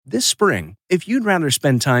This spring, if you'd rather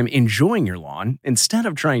spend time enjoying your lawn instead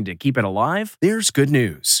of trying to keep it alive, there's good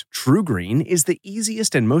news. TruGreen is the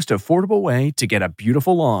easiest and most affordable way to get a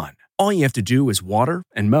beautiful lawn. All you have to do is water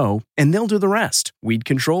and mow, and they'll do the rest. Weed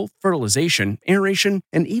control, fertilization, aeration,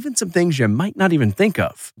 and even some things you might not even think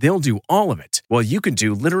of. They'll do all of it, while you can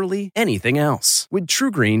do literally anything else. With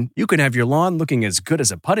TruGreen, you can have your lawn looking as good as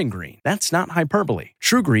a putting green. That's not hyperbole.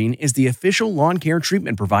 TruGreen is the official lawn care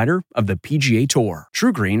treatment provider of the PGA Tour.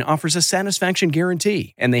 TruGreen offers a satisfaction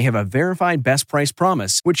guarantee, and they have a verified best price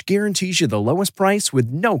promise, which guarantees you the lowest price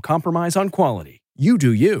with no compromise on quality. You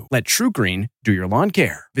do you. Let TruGreen do your lawn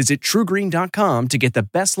care. Visit TruGreen.com to get the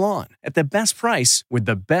best lawn at the best price with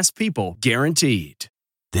the best people guaranteed.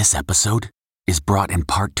 This episode is brought in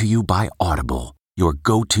part to you by Audible, your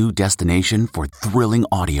go-to destination for thrilling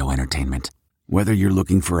audio entertainment. Whether you're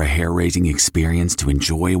looking for a hair-raising experience to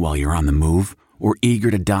enjoy while you're on the move or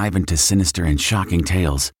eager to dive into sinister and shocking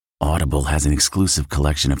tales, Audible has an exclusive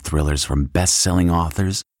collection of thrillers from best-selling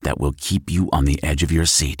authors that will keep you on the edge of your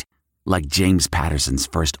seat. Like James Patterson's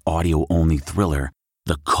first audio-only thriller,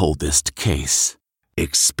 The Coldest Case.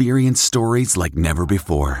 Experience stories like never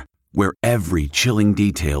before, where every chilling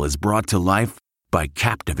detail is brought to life by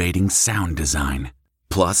captivating sound design.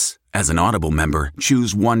 Plus, as an Audible member,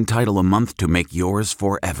 choose one title a month to make yours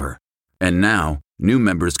forever. And now, new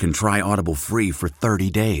members can try Audible free for 30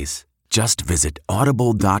 days. Just visit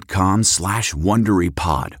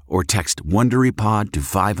audible.com/WonderyPod or text WonderyPod to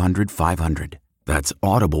 500-500. That's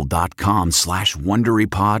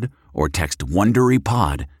audible.com/WonderyPod or text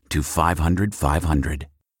WonderyPod to 500-500.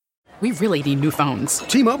 We really need new phones.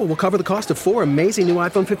 T-Mobile will cover the cost of 4 amazing new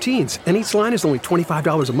iPhone 15s, and each line is only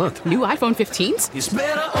 $25 a month. New iPhone 15s? It's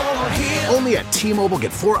better over here. Only at T-Mobile,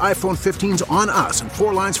 get 4 iPhone 15s on us and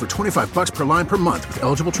 4 lines for $25 per line per month with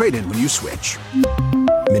eligible trade-in when you switch.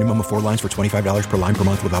 Minimum of 4 lines for $25 per line per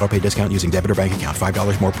month with autopay discount using debit or bank account.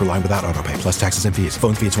 $5 more per line without autopay, plus taxes and fees.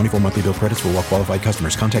 Phone fee at 24 monthly bill credits for well-qualified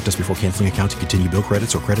customers. Contact us before canceling account to continue bill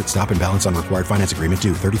credits or credit stop and balance on required finance agreement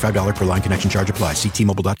due. $35 per line connection charge applies. See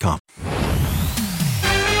T-Mobile.com.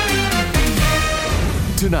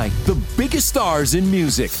 Tonight, the biggest stars in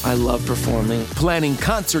music. I love performing. Planning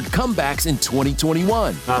concert comebacks in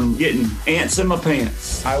 2021. I'm getting ants in my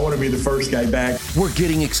pants. I want to be the first guy back. We're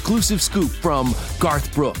getting exclusive scoop from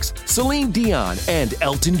Garth Brooks, Celine Dion, and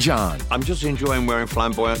Elton John. I'm just enjoying wearing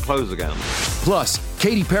flamboyant clothes again. Plus,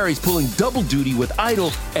 Katy Perry's pulling double duty with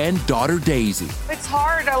Idol and daughter Daisy. It's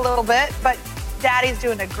hard a little bit, but Daddy's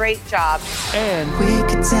doing a great job. And we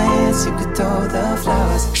could dance, you could throw the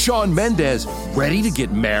flowers. Shawn Mendes, ready to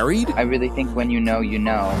get married? I really think when you know, you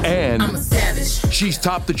know. And I'm a savage. She's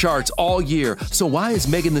topped the charts all year, so why is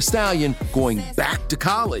Megan Thee Stallion going back to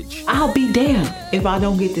college? I'll be damned if I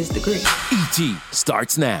don't get this degree. E.T.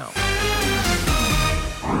 starts now.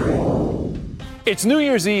 It's New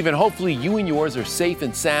Year's Eve, and hopefully you and yours are safe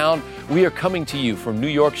and sound. We are coming to you from New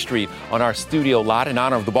York Street on our studio lot in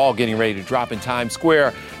honor of the ball getting ready to drop in Times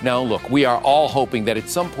Square. Now, look, we are all hoping that at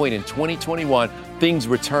some point in 2021, things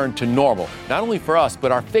return to normal. Not only for us,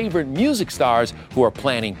 but our favorite music stars who are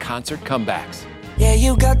planning concert comebacks. Yeah,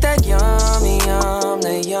 you got that yummy,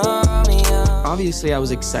 that yummy, Obviously, I was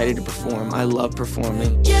excited to perform. I love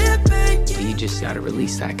performing. Yeah, baby. You just gotta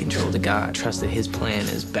release that control to God. Trust that His plan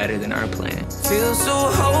is better than our plan. Feel so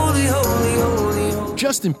holy, holy, holy, holy.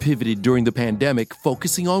 Justin pivoted during the pandemic,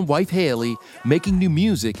 focusing on wife Haley, making new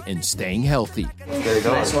music, and staying healthy. There you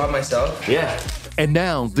go. Can I swap myself? Yeah. And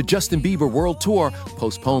now, the Justin Bieber World Tour,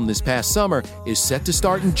 postponed this past summer, is set to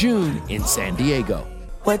start in June in San Diego.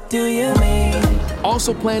 What do you mean?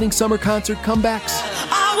 Also planning summer concert comebacks.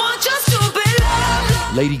 I want just to be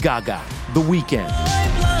loved. Lady Gaga, The Weeknd,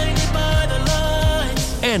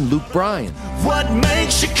 and Luke Bryan. What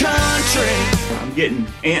makes you country? I'm getting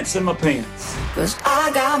ants in my pants. 'Cause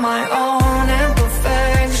I got my own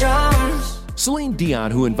imperfections. Celine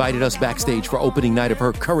Dion, who invited us backstage for opening night of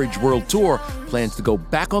her Courage World Tour, plans to go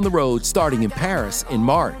back on the road starting in Paris in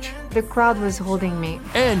March. The crowd was holding me.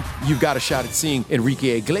 And you've got a shot at seeing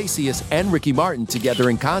Enrique Iglesias and Ricky Martin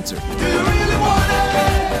together in concert.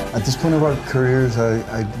 At this point of our careers,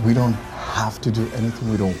 we don't have to do anything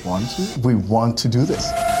we don't want to. We want to do this.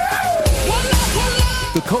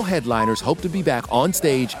 The co-headliners hope to be back on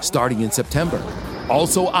stage starting in September.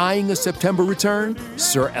 Also eyeing a September return,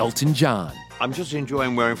 Sir Elton John. I'm just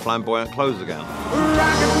enjoying wearing flamboyant clothes again.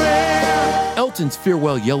 Elton's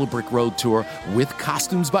farewell Yellow Brick Road tour with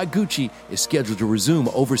Costumes by Gucci is scheduled to resume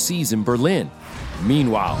overseas in Berlin.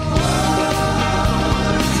 Meanwhile,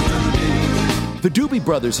 the Doobie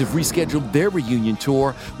Brothers have rescheduled their reunion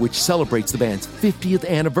tour, which celebrates the band's 50th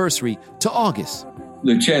anniversary, to August.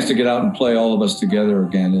 the chance to get out and play all of us together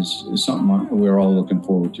again is something we're all looking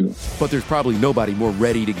forward to. But there's probably nobody more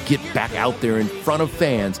ready to get back out there in front of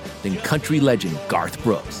fans than country legend Garth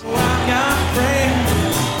Brooks.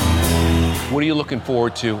 What are you looking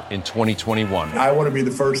forward to in 2021? I want to be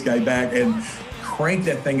the first guy back and crank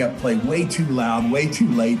that thing up, play way too loud, way too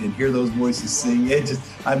late, and hear those voices sing.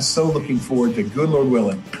 I'm so looking forward to, good Lord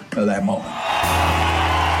willing, that moment.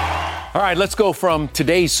 All right, let's go from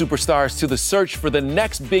today's superstars to the search for the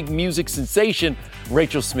next big music sensation.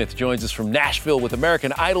 Rachel Smith joins us from Nashville with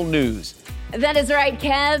American Idol news. That is right,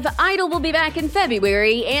 Kev. Idol will be back in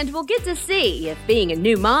February, and we'll get to see if being a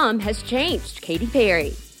new mom has changed Katy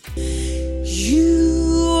Perry.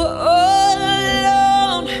 You all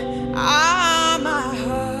alone, I'm my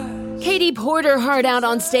heart. Katy poured her heart out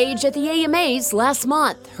on stage at the AMAs last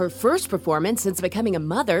month, her first performance since becoming a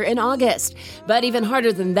mother in August. But even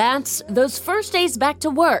harder than that, those first days back to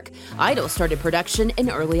work. Idol started production in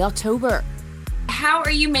early October. How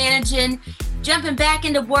are you managing jumping back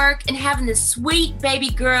into work and having this sweet baby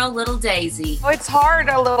girl, little Daisy? Oh, it's hard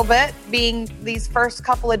a little bit being these first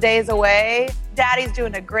couple of days away. Daddy's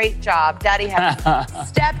doing a great job. Daddy has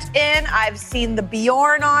stepped in. I've seen the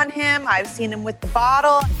Bjorn on him. I've seen him with the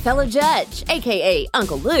bottle. Fellow judge, a.k.a.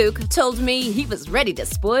 Uncle Luke, told me he was ready to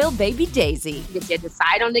spoil baby Daisy. Did you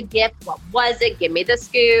decide on the gift? What was it? Give me the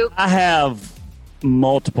scoop. I have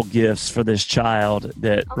multiple gifts for this child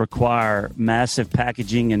that require massive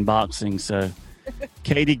packaging and boxing. So,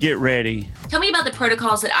 Katie, get ready. Tell me about the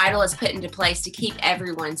protocols that Idol has put into place to keep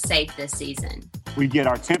everyone safe this season. We get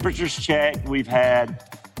our temperatures checked. We're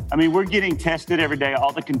getting tested every day.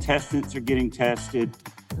 All the contestants are getting tested.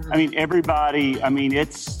 Everybody's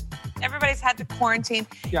had to quarantine.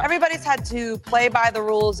 Yeah. Everybody's had to play by the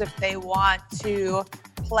rules if they want to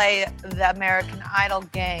play the American Idol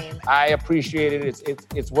game. I appreciate it.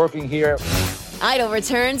 It's working here. Idol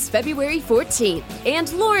returns February 14th,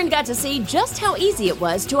 and Lauren got to see just how easy it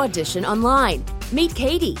was to audition online. Meet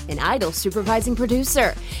Katie, an Idol supervising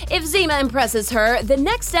producer. If Zima impresses her, the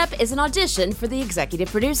next step is an audition for the executive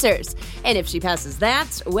producers. And if she passes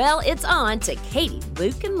that, well, it's on to Katie,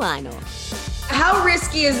 Luke, and Lionel. How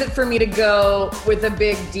risky is it for me to go with a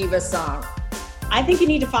big diva song? I think you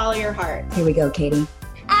need to follow your heart. Here we go, Katie.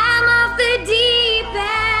 I'm off the deep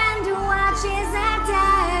end, watch as I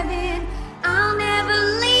dive in. I'll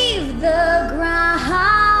never leave the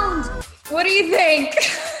ground. What do you think?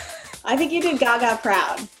 I think you did Gaga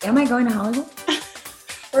proud. Am I going to Hollywood?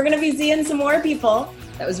 We're going to be seeing some more people.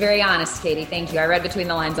 That was very honest, Katie. Thank you. I read between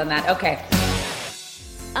the lines on that. Okay.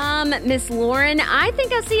 Miss Lauren, I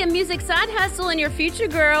think I see a music side hustle in your future,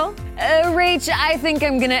 girl. Rach, I think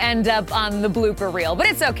I'm gonna end up on the blooper reel, but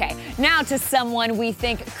it's okay. Now to someone we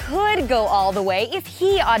think could go all the way if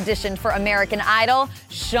he auditioned for American Idol,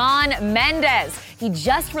 Shawn Mendes. He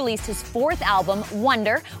just released his 4th album,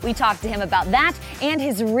 Wonder. We talked to him about that and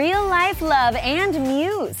his real-life love and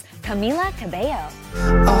muse, Camila Cabello.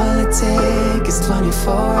 All it takes is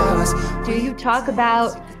 24 hours. Do you talk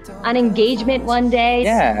about an engagement one day?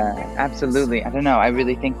 Yeah, absolutely. I don't know. I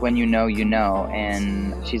really think when you know, you know.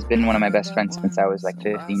 And she's been one of my best friends since I was like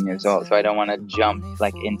 15 years old. So I don't want to jump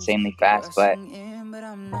like insanely fast. But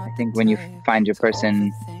I think when you find your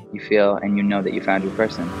person, you feel and you know that you found your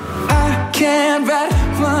person. I can't write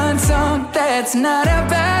one song that's not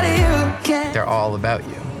about you. They're all about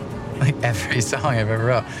you. Like every song I've ever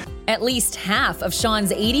wrote. At least half of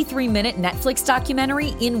Shawn's 83-minute Netflix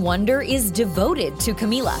documentary, In Wonder, is devoted to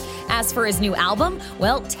Camila. As for his new album,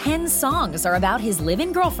 well, 10 songs are about his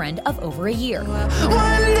live-in girlfriend of over a year.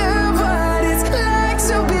 Wonder what it's like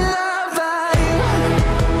to be loved by you.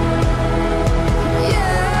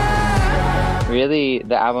 Yeah. Really,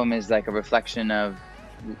 the album is like a reflection of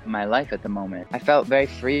my life at the moment. I felt very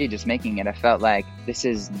free just making it. I felt like this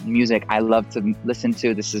is music I love to listen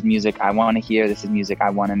to. This is music I want to hear. This is music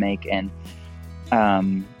I want to make. And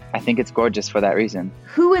I think it's gorgeous for that reason.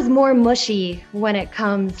 Who is more mushy when it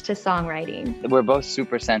comes to songwriting? We're both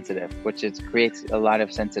super sensitive, which creates a lot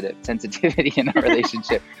of sensitivity in our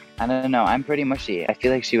relationship. I don't know. I'm pretty mushy. I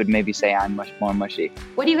feel like she would maybe say I'm much more mushy.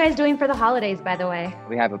 What are you guys doing for the holidays, by the way?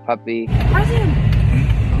 We have a puppy.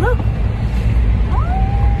 Look.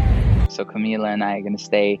 So Camila and I are going to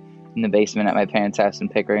stay in the basement at my parents' house in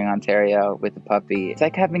Pickering, Ontario with the puppy. It's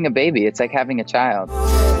like having a baby. It's like having a child.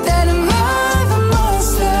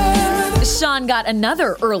 Shawn got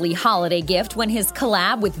another early holiday gift when his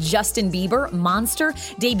collab with Justin Bieber, Monster,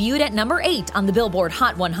 debuted at number 8 on the Billboard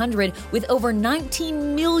Hot 100 with over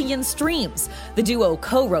 19 million streams. The duo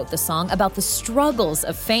co-wrote the song about the struggles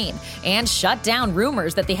of fame and shut down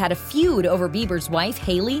rumors that they had a feud over Bieber's wife,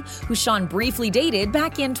 Hailey, who Shawn briefly dated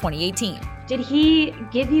back in 2018. Did he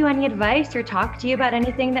give you any advice or talk to you about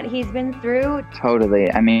anything that he's been through?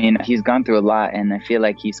 Totally. I mean, he's gone through a lot, and I feel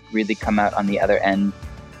like he's really come out on the other end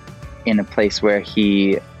in a place where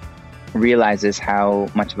he realizes how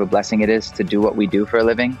much of a blessing it is to do what we do for a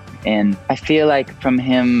living. And I feel like from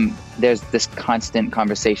him, there's this constant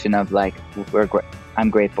conversation of like, I'm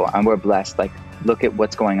grateful and we're blessed. Like, look at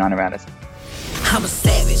what's going on around us. I'm a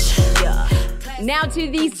savage. Yeah. Now to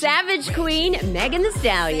the Savage Queen, Megan Thee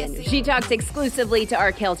Stallion. She talks exclusively to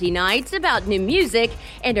our Kelty Knights about new music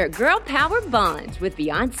and her girl power bond with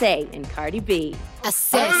Beyonce and Cardi B. I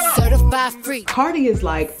said certified free. Cardi is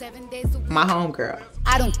like my homegirl.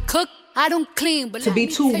 I don't cook, I don't clean, but to be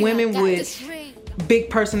two women with big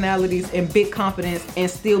personalities and big confidence and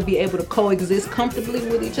still be able to coexist comfortably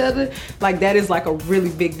with each other, like that is like a really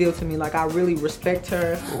big deal to me. Like I really respect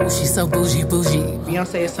her. Ooh, she's so bougie.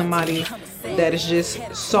 Beyonce is somebody that is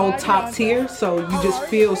just so top tier, so you just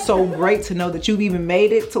feel so great to know that you've even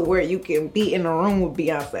made it to where you can be in a room with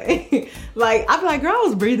Beyonce. Like I feel like, girl, I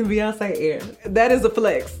was breathing Beyonce air. That is a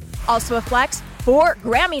flex. Also a flex, 4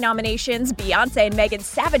 Grammy nominations. Beyonce and Megan's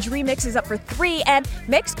Savage Remix is up for 3, and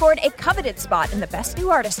Meg scored a coveted spot in the Best New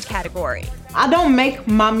Artist category. I don't make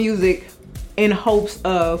my music in hopes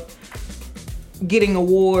of getting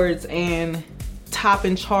awards and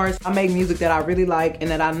topping charts. I make music that I really like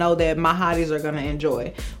and that I know that my hotties are gonna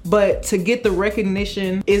enjoy. But to get the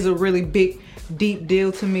recognition is a really big, deep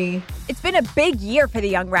deal to me. It's been a big year for the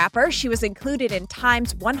young rapper. She was included in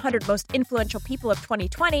Time's 100 Most Influential People of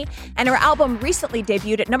 2020, and her album recently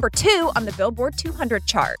debuted at number 2 on the Billboard 200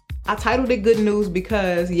 chart. I titled it Good News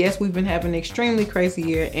because, yes, we've been having an extremely crazy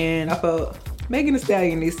year, and I felt Megan Thee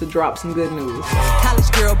Stallion needs to drop some good news.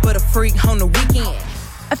 College girl, but a freak on the weekend.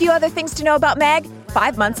 A few other things to know about Meg.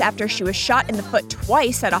 5 months after she was shot in the foot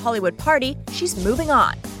twice at a Hollywood party, she's moving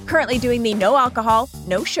on. Currently doing the no alcohol,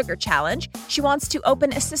 no sugar challenge. She wants to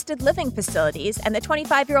open assisted living facilities, and the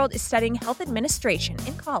 25-year-old is studying health administration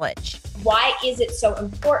in college. Why is it so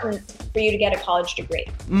important for you to get a college degree?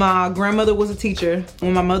 My grandmother was a teacher.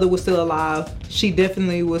 When my mother was still alive, she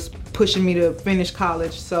definitely was pushing me to finish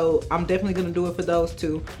college, so I'm definitely gonna do it for those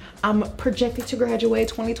two. I'm projected to graduate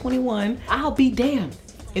 2021. I'll be damned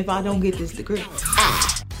if I don't get this degree.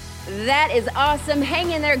 That is awesome.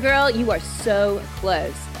 Hang in there, girl. You are so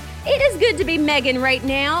close. It is good to be Megan right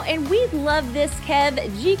now, and we love this, Kev.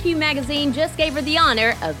 GQ Magazine just gave her the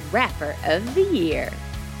honor of Rapper of the Year.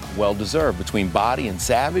 Well deserved. Between Body and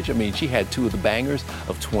Savage, I mean, she had 2 of the bangers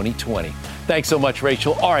of 2020. Thanks so much,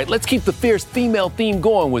 Rachel. All right, let's keep the fierce female theme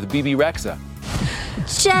going with BB Rexa.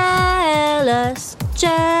 Jealous,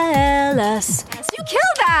 jealous. You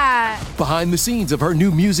killed that! Behind the scenes of her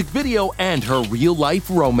new music video and her real-life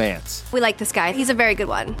romance. We like this guy. He's a very good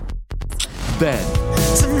one. Then,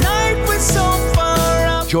 Tonight we're so far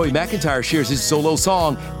up. Joey McIntyre shares his solo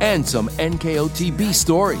song and some NKOTB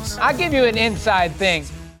stories. I'll give you an inside thing.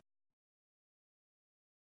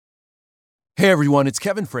 Hey everyone, it's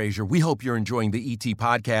Kevin Frazier. We hope you're enjoying the ET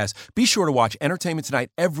podcast. Be sure to watch Entertainment Tonight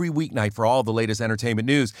every weeknight for all the latest entertainment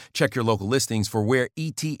news. Check your local listings for where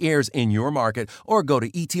ET airs in your market or go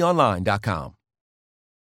to etonline.com.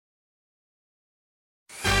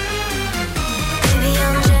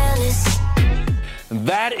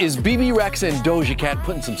 That is BB Rexa and Doja Cat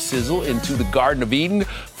putting some sizzle into the Garden of Eden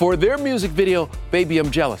for their music video, Baby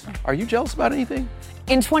I'm Jealous. Are you jealous about anything?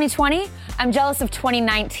 In 2020, I'm jealous of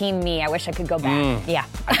 2019 me. I wish I could go back. Yeah.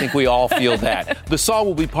 I think we all feel that. The song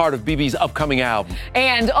will be part of BB's upcoming album.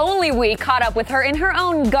 And only we caught up with her in her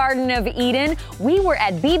own Garden of Eden. We were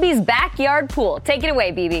at BB's backyard pool. Take it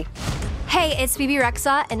away, BB. Hey, it's BB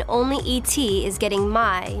Rexa, and only ET is getting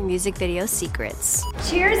my music video secrets.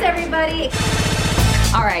 Cheers, everybody.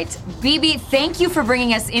 All right, BB, thank you for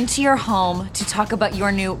bringing us into your home to talk about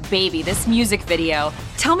your new Baby, this music video.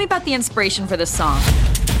 Tell me about the inspiration for this song.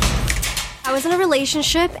 I was in a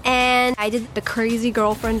relationship, and I did the crazy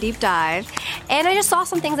girlfriend deep dive, and I just saw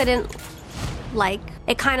some things I didn't like.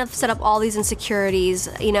 It kind of set up all these insecurities,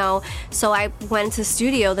 you know, so I went into the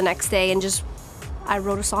studio the next day and I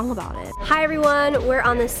wrote a song about it. Hi everyone, we're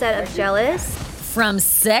on the set of Jealous. From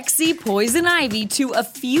sexy Poison Ivy to a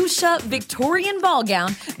fuchsia Victorian ball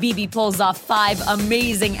gown, BB pulls off 5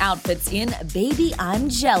 amazing outfits in Baby I'm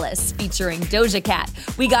Jealous, featuring Doja Cat.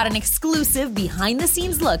 We got an exclusive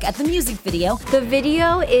behind-the-scenes look at the music video. The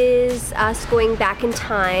video is us going back in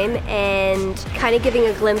time and kind of giving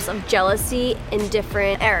a glimpse of jealousy in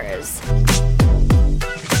different eras.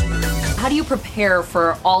 How do you prepare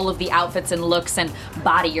for all of the outfits and looks and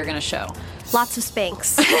body you're gonna show? Lots of Spanx.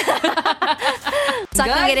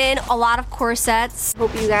 Sucking it in, a lot of corsets.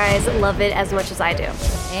 Hope you guys love it as much as I do.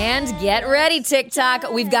 And get ready,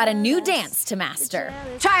 TikTok. We've got a new dance to master.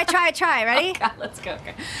 Try. Ready? Oh God, let's go.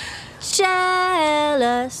 Okay.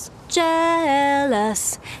 Jealous,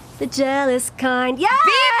 the jealous kind. Yes!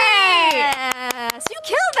 Yes! You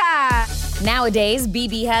killed that! Nowadays,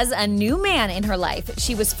 BB has a new man in her life.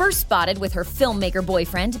 She was first spotted with her filmmaker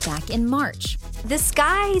boyfriend back in March. This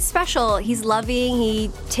guy, he's special. He's loving, he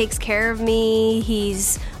takes care of me,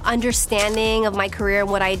 he's understanding of my career and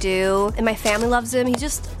what I do, and my family loves him. He's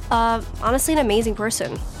just, honestly, an amazing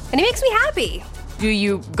person. And he makes me happy. Do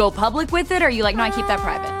you go public with it, or are you like, no, I keep that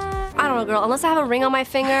private? I don't know, girl. Unless I have a ring on my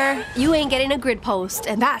finger, you ain't getting a grid post,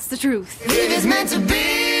 and that's the truth. If it's meant to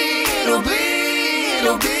be, it'll be,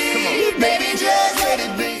 it'll be. Baby, just let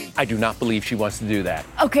it be. I do not believe she wants to do that.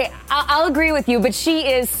 Okay, I'll agree with you, but she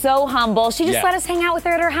is so humble. She just let us hang out with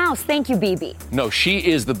her at her house. Thank you, BB. No, she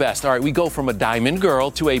is the best. All right, we go from a diamond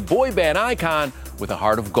girl to a boy band icon with a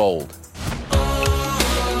heart of gold.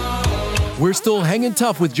 We're still hanging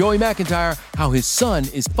tough with Joey McIntyre, how his son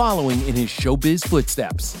is following in his showbiz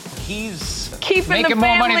footsteps. He's Keeping making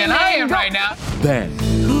more money than I am right now. Then,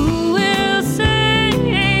 Who will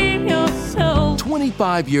save your soul?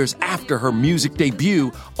 25 years after her music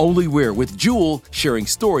debut, Only We're with Jewel sharing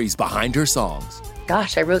stories behind her songs.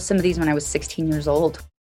 Gosh, I wrote some of these when I was 16 years old.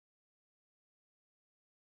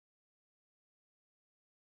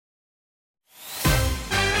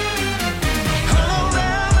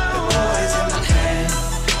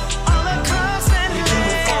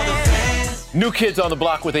 New Kids on the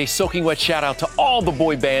Block with a soaking wet shout out to all the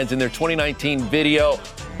boy bands in their 2019 video,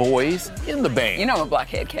 Boys in the Band. You know I'm a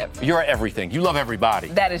blockhead, Kev. You're everything. You love everybody.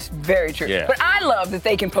 That is very true. Yeah. But I love that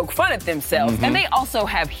they can poke fun at themselves, Mhm. and they also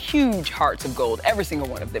have huge hearts of gold, every single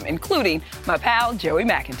one of them, including my pal, Joey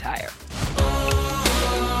McIntyre.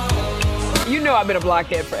 You know I've been a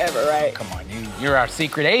blockhead forever, right? Come on, you're our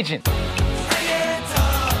secret agent.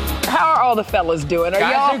 How are all the fellas doing? Guys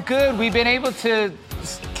y'all are good. We've been able to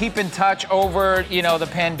keep in touch over, the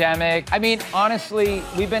pandemic. I mean, honestly,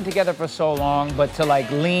 we've been together for so long, but to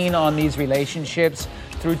lean on these relationships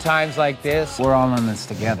through times like this, we're all in this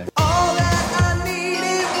together. All that I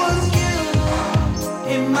needed was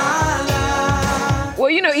you in my life. Well,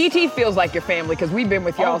 E.T. feels like your family because we've been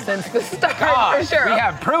with y'all since the start. Gosh, for sure. we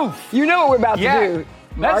have proof. You know what we're about to do.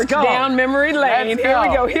 Let's March go. down memory lane. Let's Here we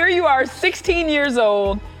go. go. Here you are, 16 years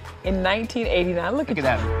old in 1989. Look at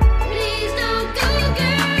that.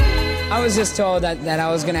 I was just told that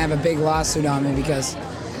I was gonna have a big lawsuit on me because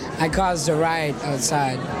I caused a riot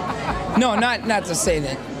outside. No, not to say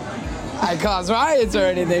that I caused riots or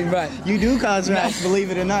anything, but you do cause riots,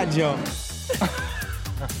 believe it or not, Joe.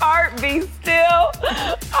 Art be still.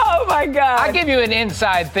 Oh my God. I'll give you an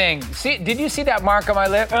inside thing. See, did you see that mark on my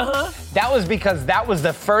lip? Uh-huh. That was because that was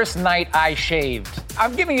the first night I shaved.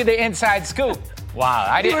 I'm giving you the inside scoop. Wow,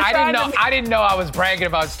 I didn't know I was bragging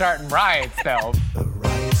about starting riots though.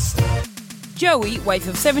 Joey, wife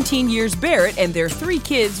of 17 years Barrett, and their 3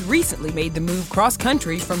 kids recently made the move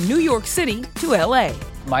cross-country from New York City to L.A.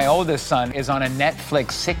 My oldest son is on a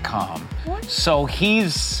Netflix sitcom. What? So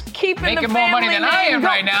he's Keeping making the more money family than I am name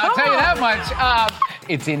right now, I'll going. tell you that much.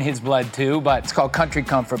 It's in his blood too, but it's called Country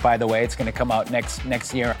Comfort, by the way. It's gonna come out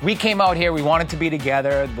next year. We came out here, we wanted to be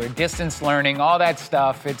together, we're distance learning, all that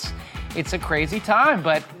stuff. It's a crazy time,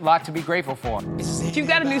 but a lot to be grateful for. You've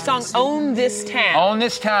got a new song, Own This Town. Own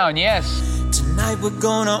This Town, yes. Tonight we're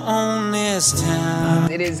gonna own this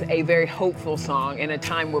town. It is a very hopeful song in a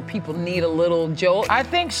time where people need a little jolt. I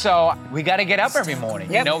think so. We got to get up every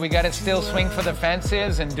morning. Yep. We got to still swing for the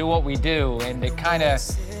fences and do what we do, and it kind of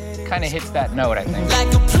hits that note, I think.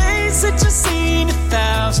 Like a place that you've seen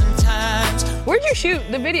 1,000 times. Where'd you shoot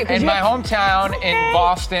the video? In my hometown in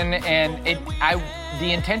Boston, and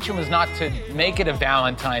the intention was not to make it a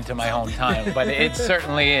Valentine to my hometown, but it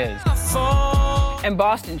certainly is. And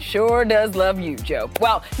Boston sure does love you, Joe.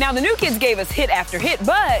 Well, now the New Kids gave us hit after hit,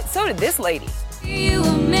 but so did this lady. You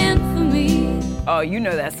were meant for me. Oh, you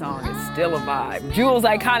know that song is still a vibe. Jewel's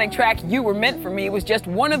iconic track, You Were Meant For Me, was just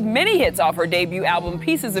one of many hits off her debut album,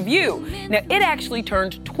 Pieces of You. Now, it actually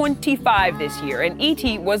turned 25 this year, and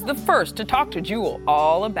E.T. was the first to talk to Jewel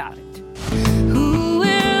all about it. Who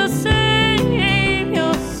will save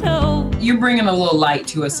your soul? You're bringing a little light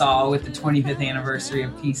to us all with the 25th anniversary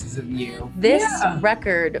of Pieces of You. This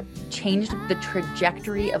record changed the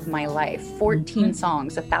trajectory of my life. 14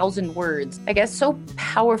 songs, 1,000 words. I guess so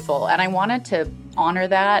powerful. And I wanted to honor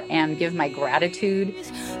that and give my gratitude.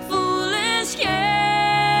 Foolish game.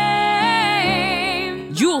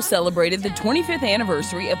 Jewel celebrated the 25th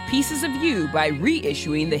anniversary of Pieces of You by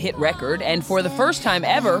reissuing the hit record, and for the first time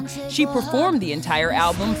ever, she performed the entire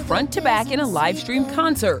album front to back in a live stream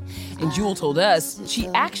concert. And Jewel told us she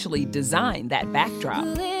actually designed that backdrop.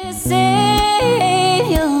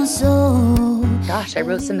 Gosh, I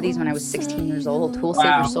wrote some of these when I was 16 years old. Who'll Save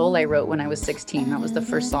Your Soul I wrote when I was 16. That was the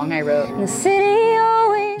first song I wrote. The city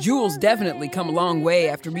always... Jewel's definitely come a long way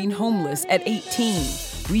after being homeless at 18.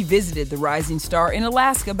 We visited the rising star in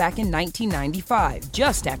Alaska back in 1995,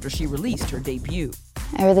 just after she released her debut.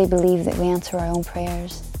 I really believe that we answer our own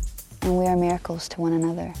prayers, and we are miracles to one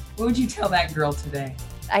another. What would you tell that girl today?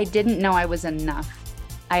 I didn't know I was enough.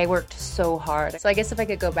 I worked so hard. So I guess if I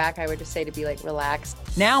could go back, I would just say to be like relaxed.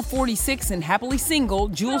 Now 46 and happily single,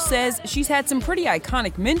 Jewel says she's had some pretty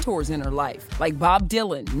iconic mentors in her life, like Bob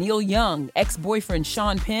Dylan, Neil Young, ex-boyfriend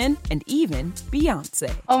Sean Penn, and even Beyonce.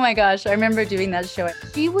 Oh my gosh, I remember doing that show.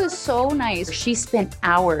 She was so nice. She spent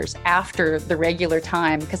hours after the regular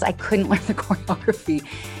time because I couldn't learn the choreography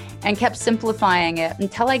and kept simplifying it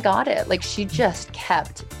until I got it. Like, she just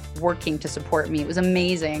kept working to support me. It was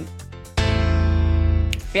amazing.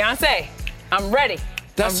 Beyonce, I'm ready.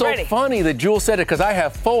 That's so funny that Jewel said it because I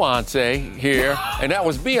have Foance here, and that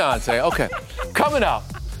was Beyonce. Okay, coming up,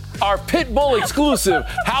 our Pitbull exclusive,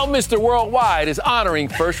 how Mr. Worldwide is honoring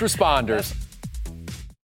first responders.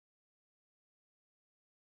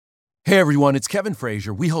 Hey everyone, it's Kevin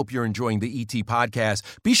Frazier. We hope you're enjoying the ET podcast.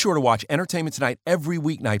 Be sure to watch Entertainment Tonight every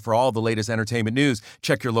weeknight for all the latest entertainment news.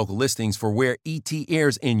 Check your local listings for where ET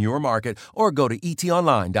airs in your market or go to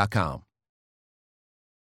etonline.com.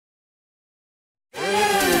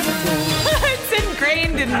 It's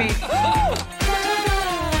ingrained in me.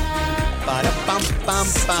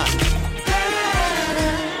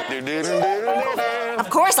 Of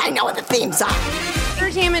course I know what the themes are.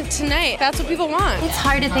 Entertainment Tonight. That's what people want. It's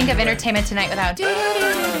hard to think of Entertainment Tonight without...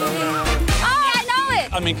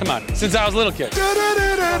 I mean, come on, since I was a little kid.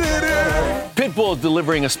 Pitbull is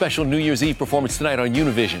delivering a special New Year's Eve performance tonight on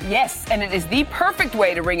Univision. Yes, and it is the perfect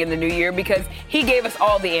way to ring in the new year because he gave us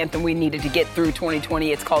all the anthem we needed to get through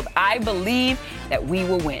 2020. It's called I Believe That We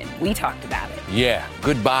Will Win. We talked about it. Yeah,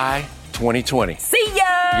 goodbye 2020. See ya!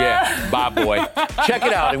 Yeah, bye boy. Check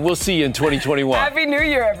it out and we'll see you in 2021. Happy New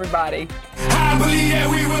Year, everybody. I believe that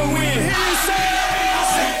we will win.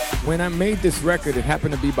 When I made this record, it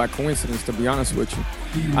happened to be by coincidence, to be honest with you.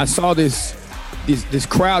 I saw this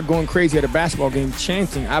crowd going crazy at a basketball game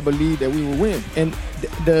chanting, I believe that we will win. And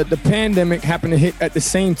the pandemic happened to hit at the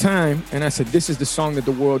same time, and I said, this is the song that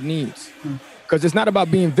the world needs. Because it's not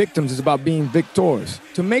about being victims, it's about being victors.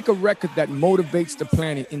 To make a record that motivates the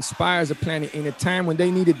planet, inspires the planet in a time when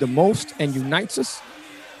they need it the most and unites us,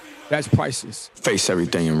 that's priceless. Face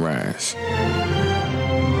everything and rise.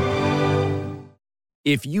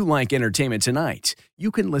 If you like Entertainment Tonight, you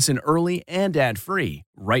can listen early and ad-free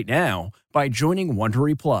right now by joining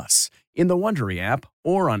Wondery Plus in the Wondery app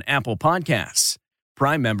or on Apple Podcasts.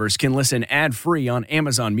 Prime members can listen ad-free on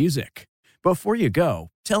Amazon Music. Before you go,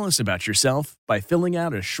 tell us about yourself by filling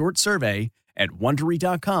out a short survey at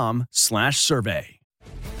Wondery.com/survey.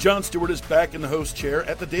 Jon Stewart is back in the host chair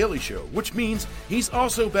at The Daily Show, which means he's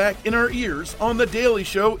also back in our ears on The Daily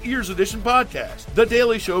Show Ears Edition podcast. The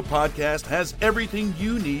Daily Show podcast has everything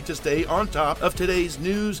you need to stay on top of today's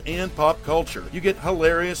news and pop culture. You get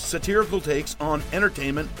hilarious, satirical takes on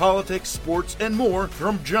entertainment, politics, sports, and more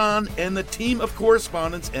from Jon and the team of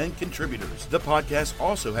correspondents and contributors. The podcast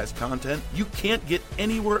also has content you can't get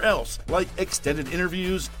anywhere else, like extended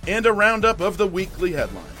interviews and a roundup of the weekly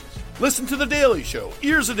headlines. Listen to The Daily Show,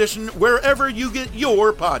 Ears Edition, wherever you get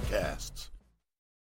your podcasts.